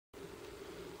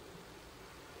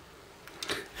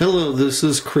Hello, this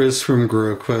is Chris from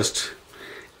GrowQuest,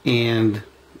 and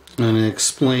I'm going to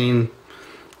explain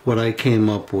what I came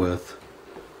up with.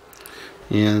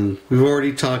 And we've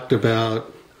already talked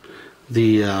about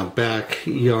the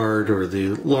backyard or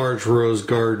the large rose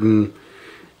garden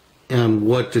and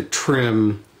what to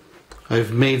trim.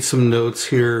 I've made some notes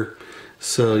here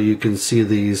so you can see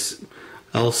these.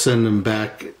 I'll send them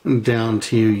back down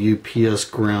to you UPS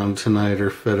ground tonight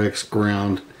or FedEx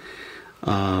ground.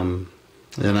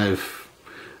 And I've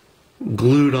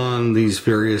glued on these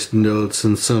various notes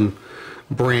and some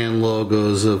brand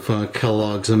logos of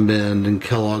Kellogg's Amend and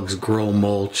Kellogg's Grow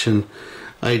Mulch and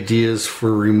ideas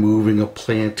for removing a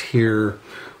plant here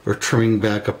or trimming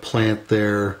back a plant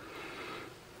there.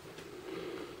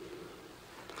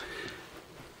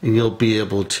 And you'll be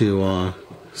able to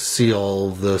see all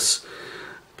of this.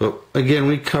 But again,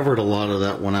 we covered a lot of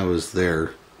that when I was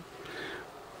there.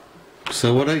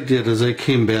 So what I did is I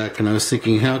came back and I was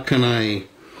thinking, how can I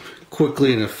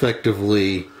quickly and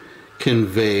effectively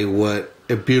convey what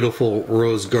a beautiful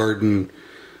rose garden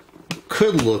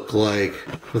could look like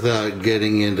without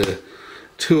getting into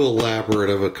too elaborate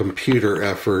of a computer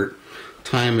effort.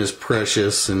 Time is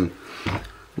precious and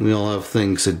we all have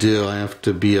things to do. I have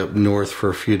to be up north for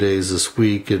a few days this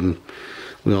week and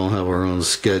we all have our own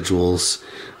schedules.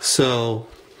 So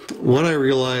what I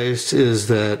realized is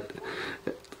that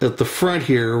at the front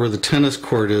here, where the tennis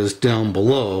court is down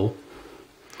below,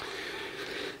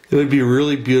 it would be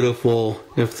really beautiful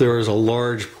if there was a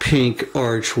large pink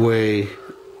archway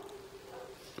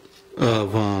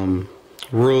of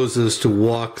roses to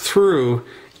walk through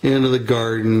into the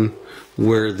garden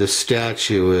where the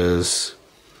statue is.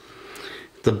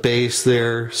 The base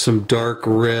there, some dark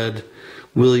red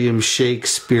William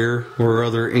Shakespeare or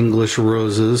other English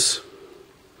roses.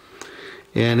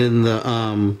 And in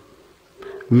the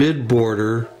mid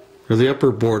border, or the upper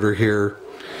border here,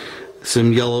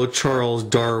 some yellow Charles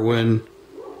Darwin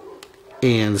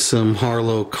and some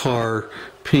Harlow Carr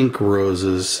pink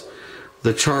roses.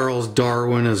 The Charles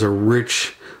Darwin is a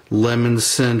rich lemon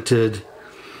scented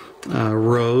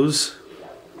rose.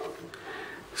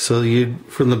 So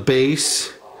from the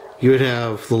base you would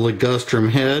have the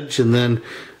ligustrum hedge, and then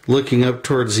looking up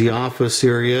towards the office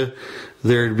area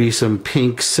there'd be some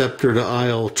pink scepter to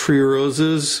aisle tree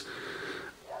roses,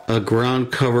 a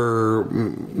ground cover,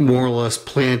 more or less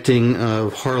planting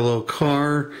of Harlow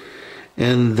Carr,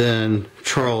 and then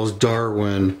Charles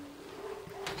Darwin.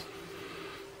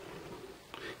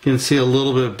 You can see a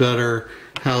little bit better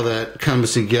how that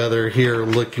comes together here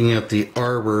looking at the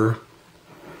arbor.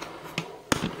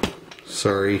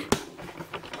 Sorry.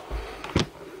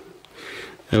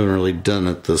 I haven't really done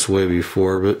it this way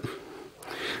before, but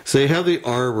so you have the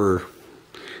arbor,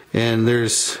 and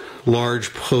there's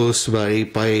large posts, about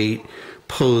 8 by 8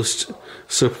 posts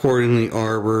supporting the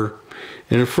arbor.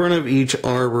 And in front of each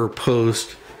arbor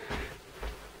post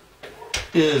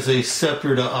is a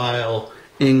scepter to aisle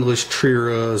English tree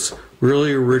rose,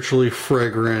 really richly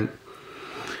fragrant.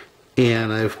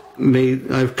 And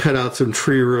I've cut out some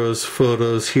tree rose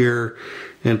photos here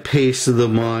and pasted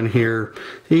them on here.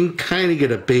 You can kind of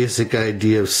get a basic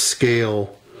idea of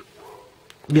scale.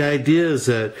 The idea is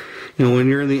that, when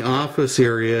you're in the office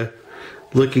area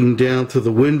looking down through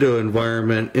the window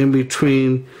environment, in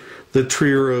between the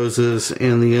tree roses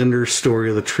and the understory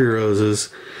of the tree roses,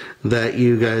 that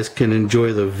you guys can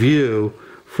enjoy the view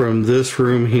from this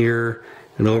room here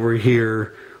and over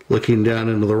here looking down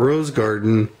into the rose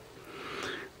garden.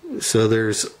 So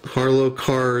there's Harlow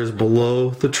Carr is below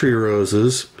the tree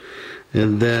roses,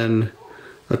 and then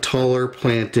a taller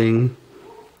planting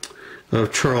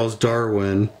of Charles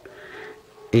Darwin,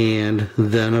 and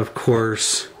then of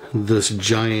course this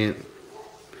giant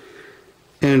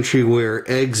entryway or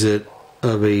exit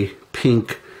of a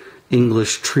pink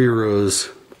English tree rose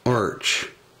arch.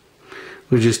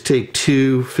 We just take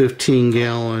two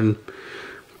 15-gallon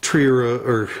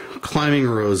climbing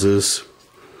roses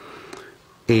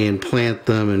and plant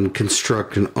them and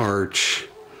construct an arch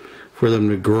for them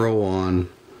to grow on.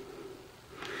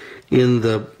 In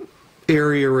the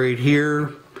area right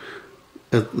here,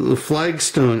 at the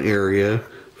flagstone area,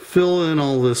 fill in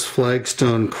all this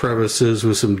flagstone crevices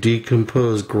with some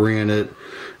decomposed granite,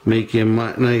 making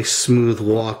a nice smooth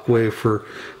walkway for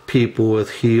people with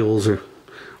heels, or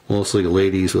mostly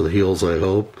ladies with heels, I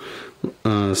hope,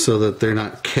 so that they're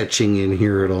not catching in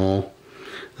here at all.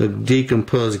 The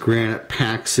decomposed granite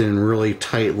packs in really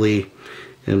tightly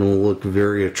and will look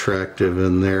very attractive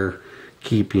in there,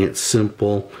 keeping it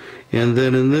simple. And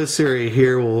then in this area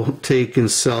here, we'll take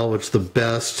and salvage the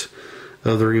best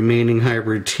of the remaining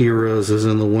hybrid tea roses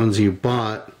and the ones you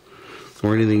bought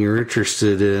or anything you're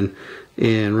interested in,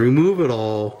 and remove it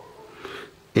all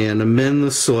and amend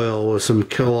the soil with some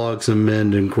Kellogg's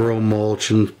Amend and Grow mulch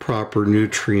and proper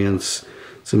nutrients,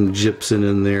 some gypsum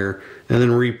in there, and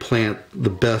then replant the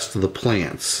best of the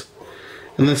plants.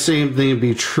 And the same thing would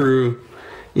be true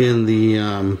in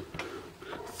the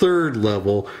third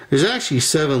level. There's actually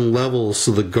 7 levels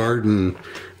to the garden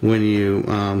when you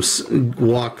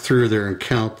walk through there and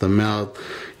count them out.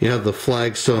 You have the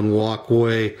flagstone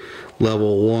walkway,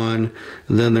 level 1,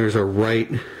 and then there's a right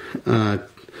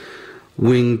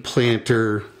wing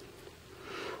planter,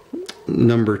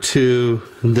 number 2,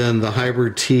 and then the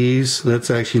hybrid teas, that's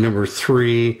actually number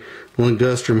 3.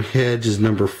 Ligustrum hedge is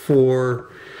number 4,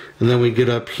 and then we get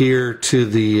up here to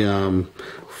the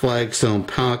flagstone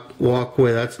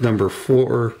walkway, that's number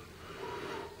 5.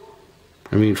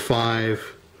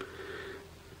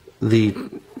 The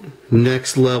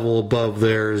next level above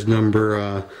there is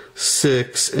number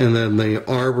 6, and then the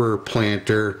arbor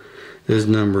planter is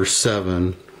number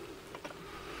 7.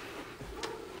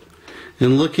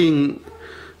 And looking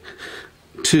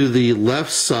to the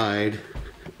left side,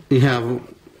 you have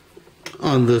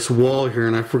on this wall here,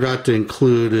 and I forgot to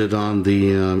include it on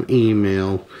the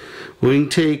email, we can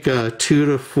take 2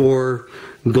 to 4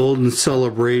 golden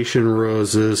celebration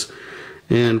roses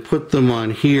and put them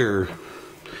on here.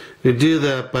 You do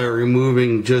that by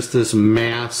removing just this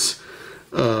mass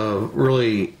of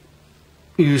really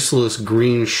useless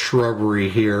green shrubbery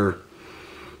here.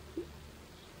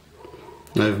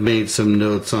 I've made some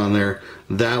notes on there.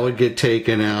 That would get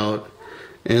taken out,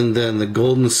 and then the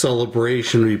golden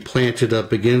celebration would be planted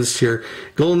up against here.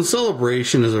 Golden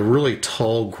celebration is a really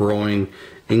tall growing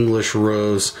English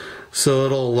rose, so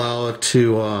it'll allow it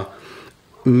to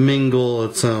mingle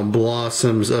its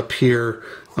blossoms up here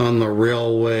on the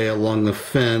railway along the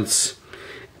fence,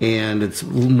 and its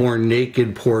more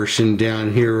naked portion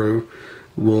down here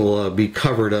will be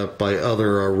covered up by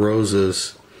other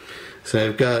roses. So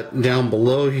I've got down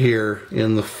below here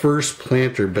in the first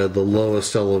planter bed, the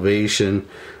lowest elevation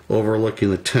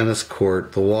overlooking the tennis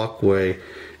court, the walkway,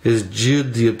 is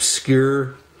Jude the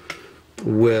Obscure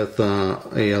with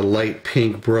a light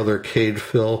pink Brother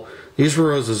Cadefill. These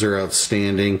roses are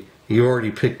outstanding. You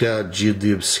already picked out Jude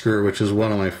the Obscure, which is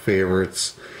one of my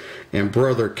favorites, and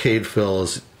Brother Cadefill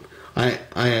is, I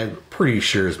am pretty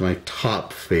sure, is my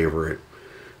top favorite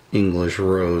English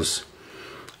rose.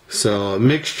 So a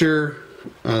mixture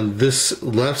on this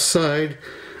left side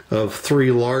of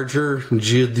 3 larger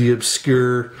Jude the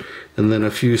Obscure, and then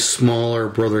a few smaller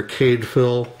Brother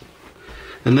Cadefill.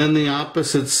 And then the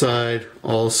opposite side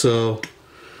also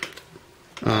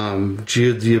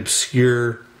Jude the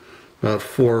Obscure, about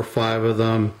 4 or 5 of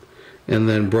them, and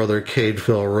then Brother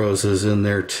Cadefill roses in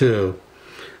there too,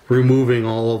 removing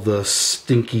all of the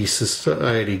stinky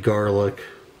society garlic.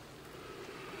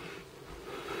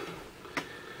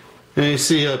 And you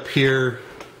see up here,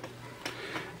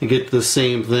 you get the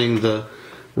same thing. The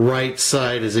right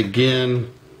side is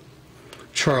again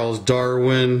Charles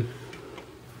Darwin,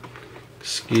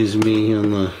 excuse me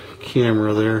on the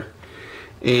camera there,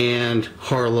 and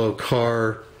Harlow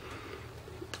Carr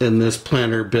in this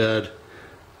planter bed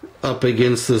up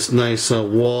against this nice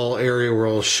wall area where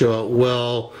it'll show out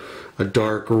well, a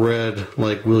dark red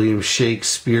like William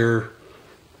Shakespeare.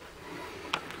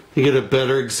 You get a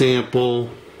better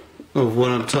example of what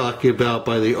I'm talking about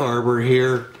by the arbor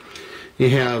here. You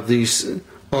have these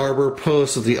arbor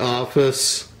posts at the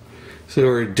office, so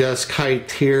we're at desk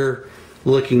height here,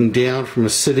 looking down from a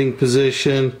sitting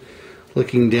position,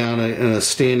 looking down in a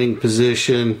standing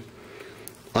position,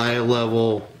 eye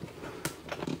level,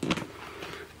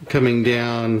 coming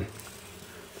down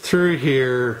through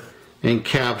here and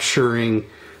capturing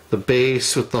the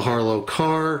base with the Harlow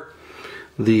Carr,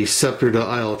 the scepter to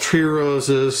Isle tree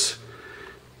roses,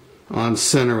 on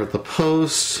center with the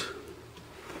post,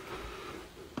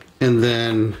 and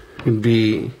then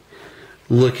be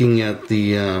looking at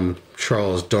the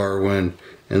Charles Darwin,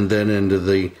 and then into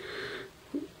the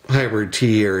hybrid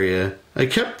tea area. I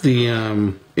kept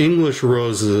the English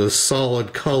roses as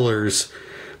solid colors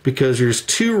because there's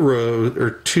 2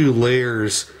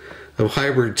 layers of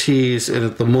hybrid teas, and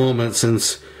at the moment,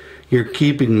 since you're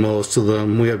keeping most of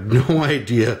them, we have no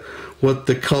idea what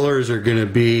the colors are going to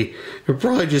be. It'll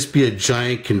probably just be a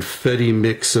giant confetti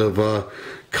mix of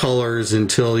colors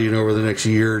until, you know, over the next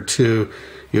year or 2,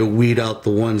 you'll weed out the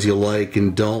ones you like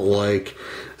and don't like.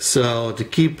 So to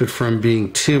keep it from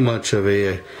being too much of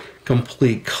a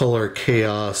complete color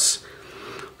chaos,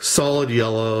 solid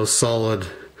yellow, solid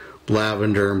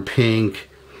lavender and pink,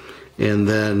 and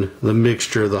then the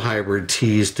mixture of the hybrid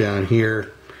teas down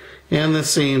here, and the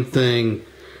same thing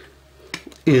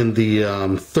in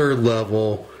the third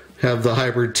level, have the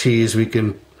hybrid teas, we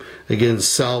can again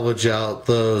salvage out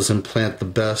those and plant the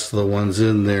best of the ones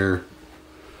in there.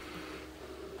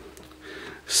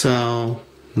 So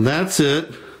that's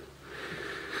it.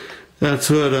 That's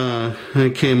what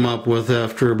I came up with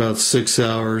after about 6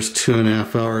 hours,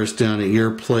 2.5 hours down at your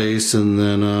place, and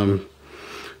then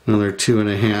another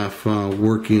 2.5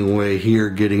 working away here,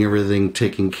 getting everything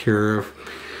taken care of.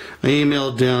 I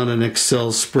emailed down an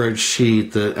Excel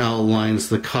spreadsheet that outlines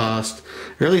the cost.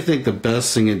 I really think the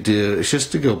best thing to do is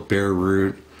just to go bare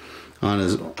root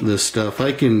on this stuff.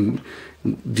 I can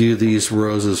do these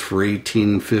roses for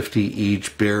 $18.50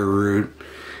 each bare root,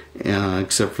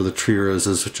 except for the tree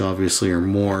roses, which obviously are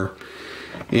more.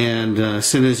 And as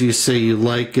soon as you say you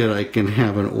like it, I can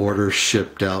have an order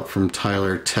shipped out from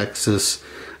Tyler, Texas.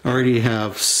 I already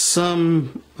have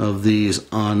some of these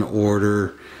on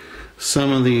order.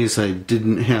 Some of these I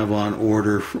didn't have on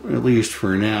order, at least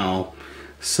for now.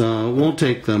 So it won't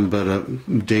take them but a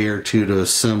day or two to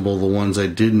assemble the ones I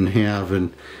didn't have,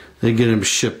 and they get them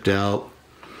shipped out.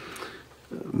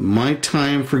 My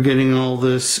time for getting all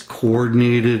this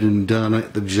coordinated and done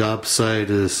at the job site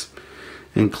is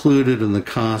included in the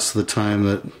cost of the time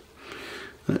that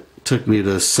it took me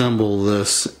to assemble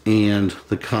this and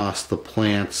the cost of the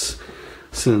plants,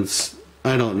 since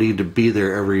I don't need to be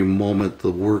there every moment the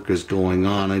work is going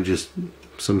on. I just,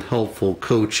 some helpful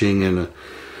coaching and a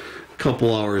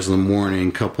couple hours in the morning,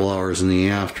 a couple hours in the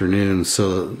afternoon,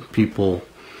 so that people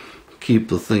keep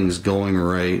the things going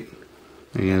right.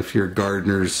 And if your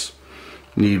gardeners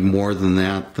need more than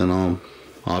that, then I'll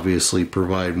obviously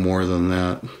provide more than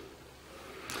that.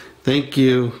 Thank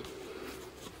you.